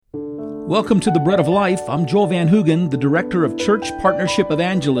Welcome to the Bread of Life. I'm Joel Van Hoogen, the Director of Church Partnership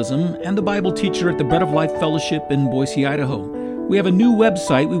Evangelism and the Bible teacher at the Bread of Life Fellowship in Boise, Idaho. We have a new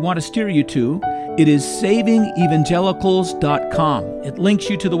website we want to steer you to. It is savingevangelicals.com. It links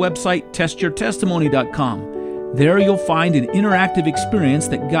you to the website testyourtestimony.com. There you'll find an interactive experience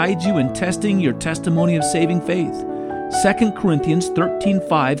that guides you in testing your testimony of saving faith. 2 Corinthians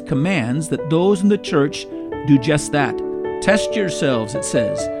 13:5 commands that those in the church do just that. Test yourselves, it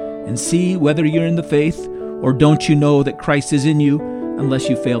says, and see whether you're in the faith, or don't you know that Christ is in you unless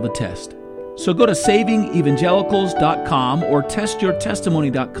you fail the test. So go to savingevangelicals.com or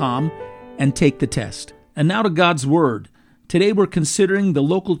testyourtestimony.com and take the test. And now to God's Word. Today we're considering the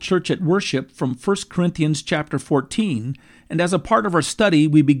local church at worship from 1 Corinthians chapter 14, and as a part of our study,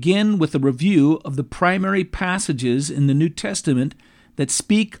 we begin with a review of the primary passages in the New Testament that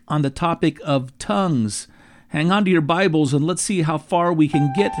speak on the topic of tongues. Hang on to your Bibles and let's see how far we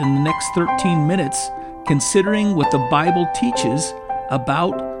can get in the next 13 minutes considering what the Bible teaches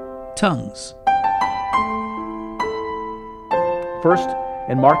about tongues. First,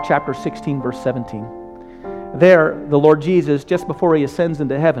 in Mark chapter 16, verse 17. There, the Lord Jesus, just before he ascends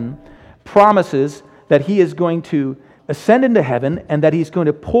into heaven, promises that he is going to ascend into heaven and that he's going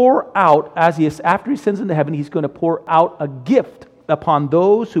to pour out, after he ascends into heaven, he's going to pour out a gift upon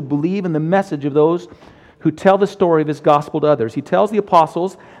those who believe in the message of those who tell the story of his gospel to others. He tells the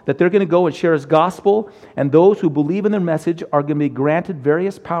apostles that they're going to go and share his gospel, and those who believe in their message are going to be granted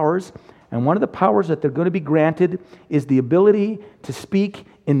various powers. And one of the powers that they're going to be granted is the ability to speak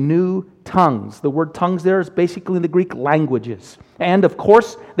in new tongues. The word tongues there is basically in the Greek languages. And of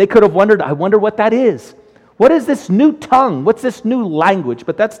course, they could have wondered, I wonder what that is. What is this new tongue? What's this new language?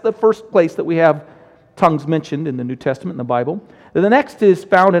 But that's the first place that we have tongues mentioned in the New Testament in the Bible. The next is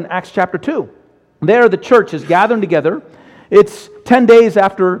found in Acts chapter 2. There the church is gathering together. It's 10 days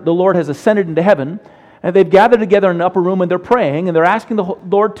after the Lord has ascended into heaven, and they've gathered together in an upper room and they're praying and they're asking the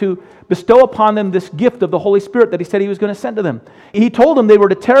Lord to bestow upon them this gift of the Holy Spirit that he said he was going to send to them. He told them they were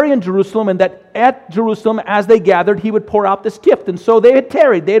to tarry in Jerusalem and that at Jerusalem as they gathered he would pour out this gift. And so they had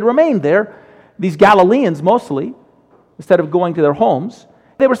tarried, they had remained there, these Galileans mostly, instead of going to their homes.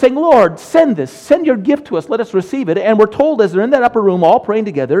 They were saying, Lord, send your gift to us, let us receive it. And we're told as they're in that upper room all praying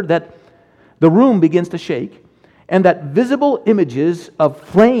together that the room begins to shake, and that visible images of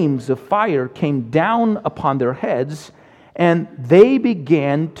flames of fire came down upon their heads, and they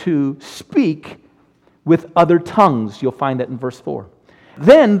began to speak with other tongues. You'll find that in verse 4.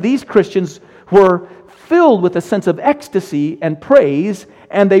 Then these Christians were filled with a sense of ecstasy and praise,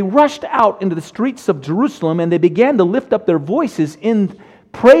 and they rushed out into the streets of Jerusalem, and they began to lift up their voices in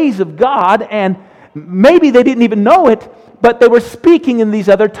praise of God, and maybe they didn't even know it, but they were speaking in these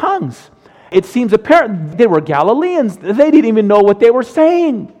other tongues. It seems apparent they were Galileans. They didn't even know what they were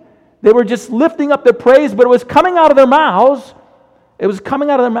saying. They were just lifting up their praise, but it was coming out of their mouths. It was coming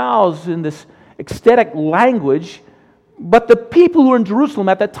out of their mouths in this ecstatic language. But the people who were in Jerusalem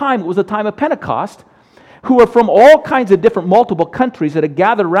at that time, it was the time of Pentecost, who were from all kinds of different multiple countries that had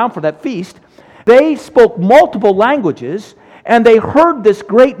gathered around for that feast, they spoke multiple languages, and they heard this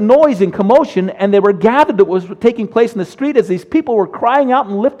great noise and commotion, and they were gathered that was taking place in the street as these people were crying out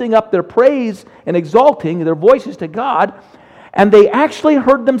and lifting up their praise and exalting their voices to God, and they actually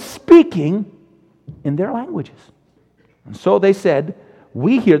heard them speaking in their languages. And so they said,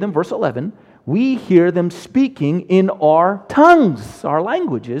 we hear them, verse 11, we hear them speaking in our tongues, our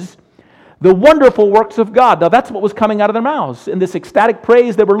languages, the wonderful works of God. Now that's what was coming out of their mouths. In this ecstatic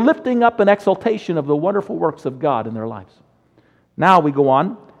praise, they were lifting up an exaltation of the wonderful works of God in their lives. Now we go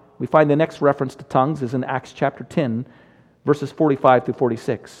on. We find the next reference to tongues is in Acts chapter 10, verses 45 through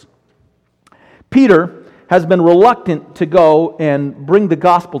 46. Peter has been reluctant to go and bring the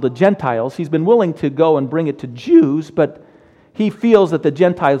gospel to Gentiles. He's been willing to go and bring it to Jews, but he feels that the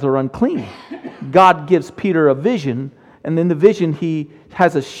Gentiles are unclean. God gives Peter a vision, and in the vision he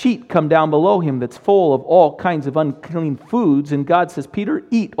has a sheet come down below him that's full of all kinds of unclean foods, and God says, Peter,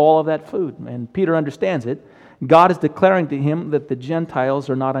 eat all of that food. And Peter understands it. God is declaring to him that the Gentiles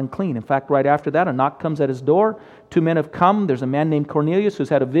are not unclean. In fact, right after that, a knock comes at his door. 2 men have come. There's a man named Cornelius who's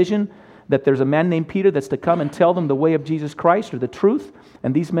had a vision that there's a man named Peter that's to come and tell them the way of Jesus Christ or the truth.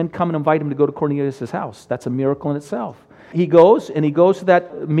 And these men come and invite him to go to Cornelius' house. That's a miracle in itself. He goes to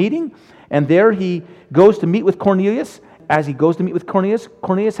that meeting, and there he goes to meet with Cornelius. As he goes to meet with Cornelius,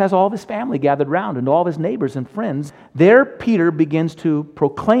 Cornelius has all of his family gathered around and all of his neighbors and friends. There, Peter begins to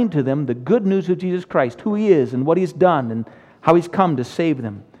proclaim to them the good news of Jesus Christ, who he is and what he's done and how he's come to save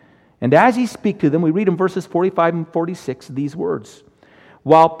them. And as he speaks to them, we read in verses 45 and 46 these words.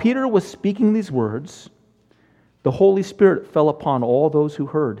 While Peter was speaking these words, the Holy Spirit fell upon all those who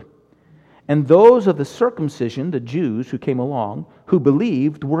heard. And those of the circumcision, the Jews who came along, who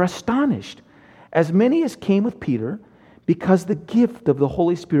believed, were astonished, as many as came with Peter, because the gift of the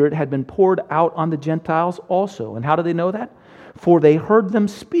Holy Spirit had been poured out on the Gentiles also. And how do they know that? For they heard them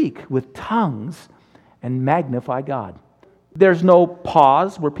speak with tongues and magnify God. There's no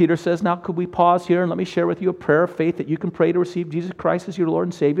pause where Peter says, now could we pause here and let me share with you a prayer of faith that you can pray to receive Jesus Christ as your Lord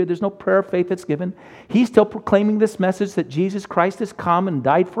and Savior. There's no prayer of faith that's given. He's still proclaiming this message that Jesus Christ has come and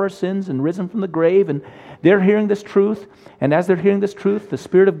died for our sins and risen from the grave, and they're hearing this truth. And as they're hearing this truth, the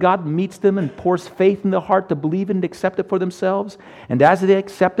Spirit of God meets them and pours faith in their heart to believe and accept it for themselves. And as they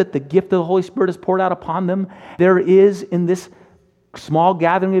accept it, the gift of the Holy Spirit is poured out upon them. There is in this small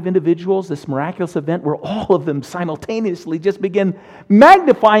gathering of individuals, this miraculous event where all of them simultaneously just begin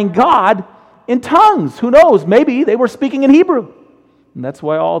magnifying God in tongues. Who knows? Maybe they were speaking in Hebrew. And that's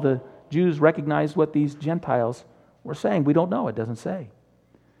why all the Jews recognized what these Gentiles were saying. We don't know. It doesn't say.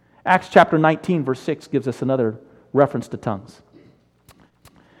 Acts chapter 19, verse 6 gives us another reference to tongues.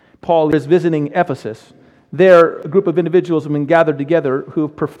 Paul is visiting Ephesus. There, a group of individuals have been gathered together who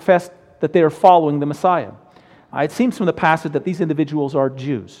have professed that they are following the Messiah. It seems from the passage that these individuals are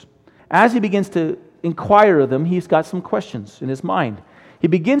Jews. As he begins to inquire of them, he's got some questions in his mind. He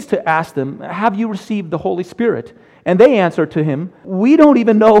begins to ask them, have you received the Holy Spirit? And they answer to him, we don't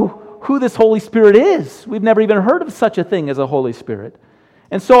even know who this Holy Spirit is. We've never even heard of such a thing as a Holy Spirit.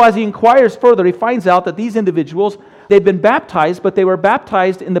 And so as he inquires further, he finds out that these individuals, they'd been baptized, but they were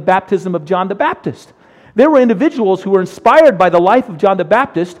baptized in the baptism of John the Baptist. There were individuals who were inspired by the life of John the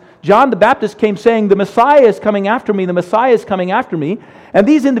Baptist. John the Baptist came saying, the Messiah is coming after me, the Messiah is coming after me. And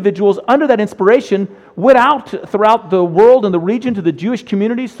these individuals, under that inspiration, went out throughout the world and the region to the Jewish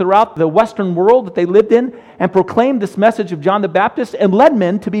communities throughout the Western world that they lived in and proclaimed this message of John the Baptist and led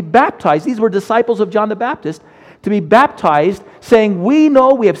men to be baptized. These were disciples of John the Baptist, to be baptized, saying, we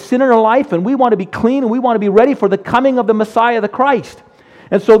know we have sin in our life and we want to be clean and we want to be ready for the coming of the Messiah, the Christ.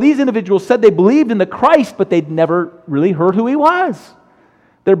 And so these individuals said they believed in the Christ, but they'd never really heard who he was.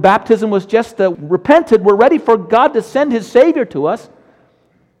 Their baptism was just repented. We're ready for God to send his Savior to us.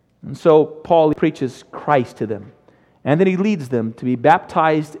 And so Paul preaches Christ to them. And then he leads them to be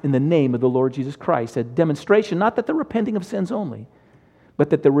baptized in the name of the Lord Jesus Christ. A demonstration, not that they're repenting of sins only, but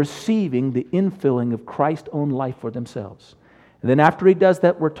that they're receiving the infilling of Christ's own life for themselves. And then after he does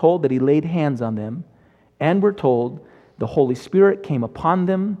that, we're told that he laid hands on them. And we're told the Holy Spirit came upon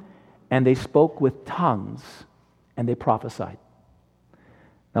them and they spoke with tongues and they prophesied.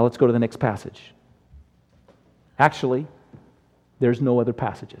 Now let's go to the next passage. Actually, there's no other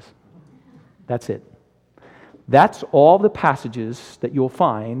passages. That's it. That's all the passages that you'll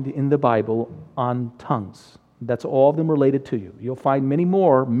find in the Bible on tongues. That's all of them related to you. You'll find many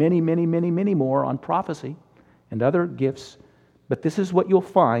more, many more on prophecy and other gifts. But this is what you'll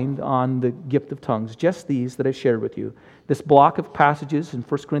find on the gift of tongues. Just these that I shared with you. This block of passages in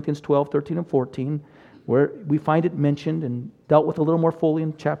 1 Corinthians 12, 13, and 14, where we find it mentioned and dealt with a little more fully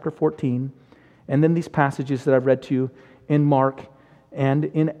in chapter 14. And then these passages that I've read to you in Mark and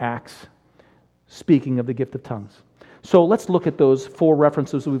in Acts, speaking of the gift of tongues. So let's look at those four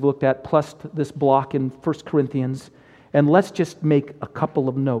references we've looked at, plus this block in 1 Corinthians, and let's just make a couple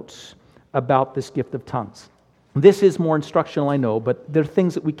of notes about this gift of tongues. This is more instructional, I know, but there are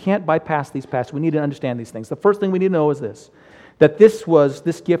things that we can't bypass these passages. We need to understand these things. The first thing we need to know is this, that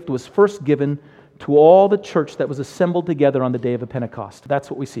this gift was first given to all the church that was assembled together on the day of Pentecost. That's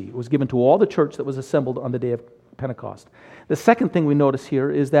what we see. It was given to all the church that was assembled on the day of Pentecost. The second thing we notice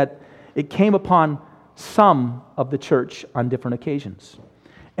here is that it came upon some of the church on different occasions.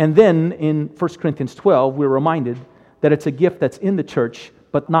 And then in 1 Corinthians 12, we're reminded that it's a gift that's in the church,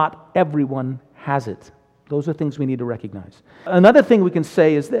 but not everyone has it. Those are things we need to recognize. Another thing we can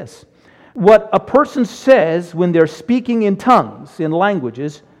say is this. What a person says when they're speaking in tongues, in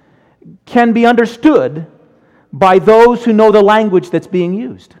languages, can be understood by those who know the language that's being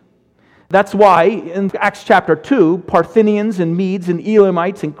used. That's why in Acts chapter 2, Parthians and Medes and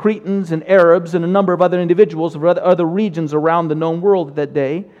Elamites and Cretans and Arabs and a number of other individuals of other regions around the known world that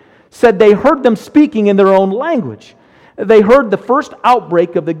day said they heard them speaking in their own language. They heard the first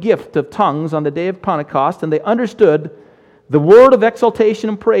outbreak of the gift of tongues on the day of Pentecost, and they understood the word of exaltation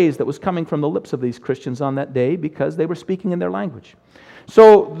and praise that was coming from the lips of these Christians on that day because they were speaking in their language.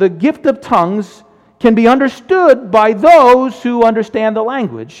 So the gift of tongues can be understood by those who understand the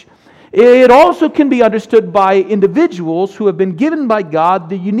language. It also can be understood by individuals who have been given by God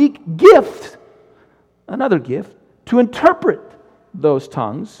the unique gift, another gift, to interpret those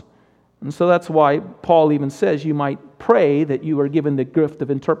tongues. And so that's why Paul even says you might pray that you are given the gift of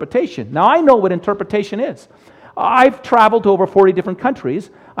interpretation. Now I know what interpretation is. I've traveled to over 40 different countries.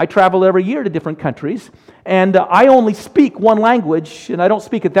 I travel every year to different countries, and I only speak one language, and I don't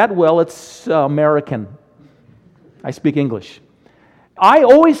speak it that well. It's American. I speak English. I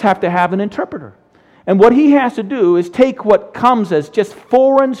always have to have an interpreter. And what he has to do is take what comes as just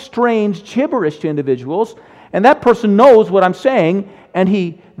foreign, strange gibberish to individuals, and that person knows what I'm saying, and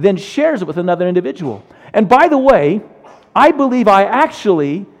he then shares it with another individual. And by the way, I believe I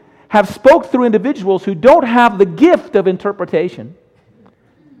actually have spoke through individuals who don't have the gift of interpretation.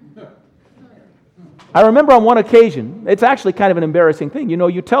 I remember on one occasion, it's actually kind of an embarrassing thing. You know,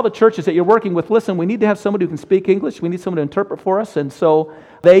 you tell the churches that you're working with, listen, we need to have somebody who can speak English. We need someone to interpret for us. And so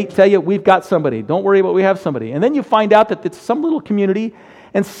they tell you, we've got somebody. Don't worry about we have somebody. And then you find out that it's some little community,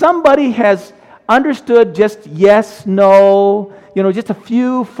 and somebody has understood just yes, no, just a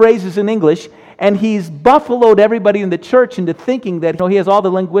few phrases in English, and he's buffaloed everybody in the church into thinking that he has all the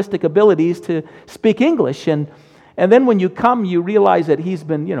linguistic abilities to speak English. And then when you come, you realize that he's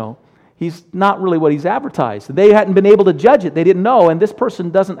been, he's not really what he's advertised. They hadn't been able to judge it. They didn't know. And this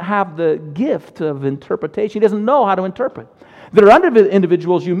person doesn't have the gift of interpretation. He doesn't know how to interpret. There are other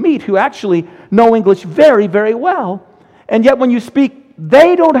individuals you meet who actually know English very, very well. And yet when you speak,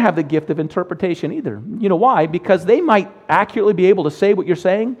 they don't have the gift of interpretation either. You know why? Because they might accurately be able to say what you're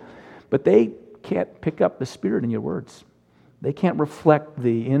saying, but they can't pick up the Spirit in your words. They can't reflect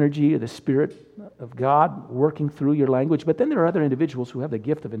the energy or the Spirit of God working through your language. But then there are other individuals who have the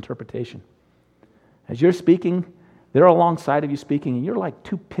gift of interpretation. As you're speaking, they're alongside of you speaking, and you're like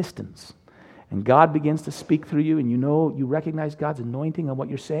two pistons. And God begins to speak through you, and you recognize God's anointing on what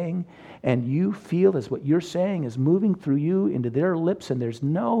you're saying, and you feel as what you're saying is moving through you into their lips, and there's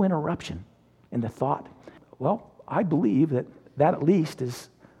no interruption in the thought. Well, I believe that at least is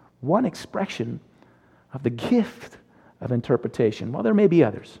one expression of the gift of interpretation. Well, there may be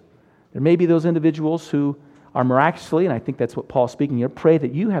others. There may be those individuals who are miraculously, and I think that's what Paul's speaking here, pray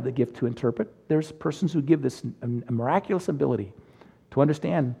that you have the gift to interpret. There's persons who give this a miraculous ability to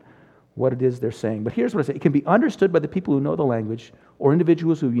understand what it is they're saying. But here's what I say. It can be understood by the people who know the language or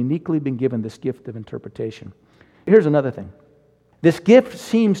individuals who have uniquely been given this gift of interpretation. Here's another thing. This gift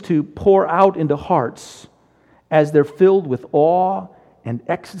seems to pour out into hearts as they're filled with awe and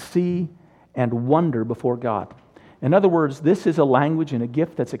ecstasy and wonder before God. In other words, this is a language and a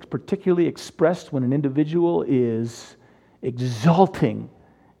gift that's particularly expressed when an individual is exulting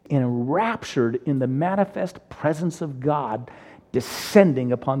and enraptured in the manifest presence of God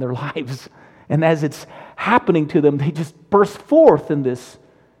descending upon their lives. And as it's happening to them, they just burst forth in this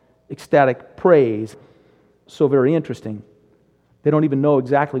ecstatic praise. So very interesting. They don't even know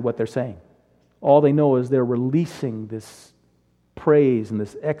exactly what they're saying. All they know is they're releasing this praise and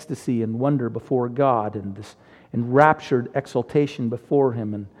this ecstasy and wonder before God and this enraptured exultation before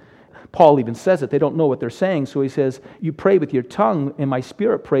Him. And Paul even says it. They don't know what they're saying, so he says, you pray with your tongue and my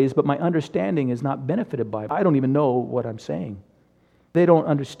spirit prays, but my understanding is not benefited by it. I don't even know what I'm saying. They don't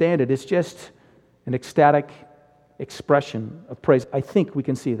understand it. It's just an ecstatic expression of praise. I think we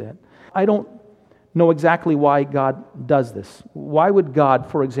can see that. I don't know exactly why God does this. Why would God,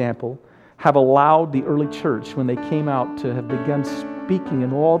 for example, have allowed the early church, when they came out, to have begun speaking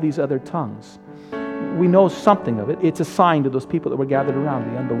in all these other tongues? We know something of it. It's a sign to those people that were gathered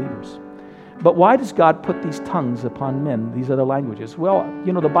around, the unbelievers. But why does God put these tongues upon men, these other languages? Well,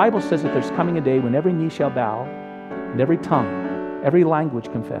 the Bible says that there's coming a day when every knee shall bow and every tongue, every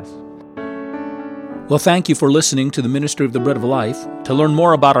language confess. Well, thank you for listening to the Ministry of the Bread of Life. To learn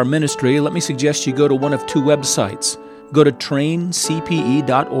more about our ministry, let me suggest you go to one of two websites. Go to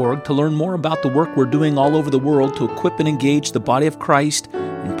traincpe.org to learn more about the work we're doing all over the world to equip and engage the body of Christ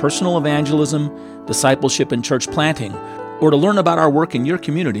in personal evangelism, discipleship, and church planting. Or to learn about our work in your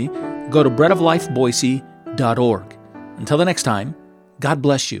community, go to breadoflifeboise.org. Until the next time, God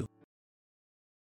bless you.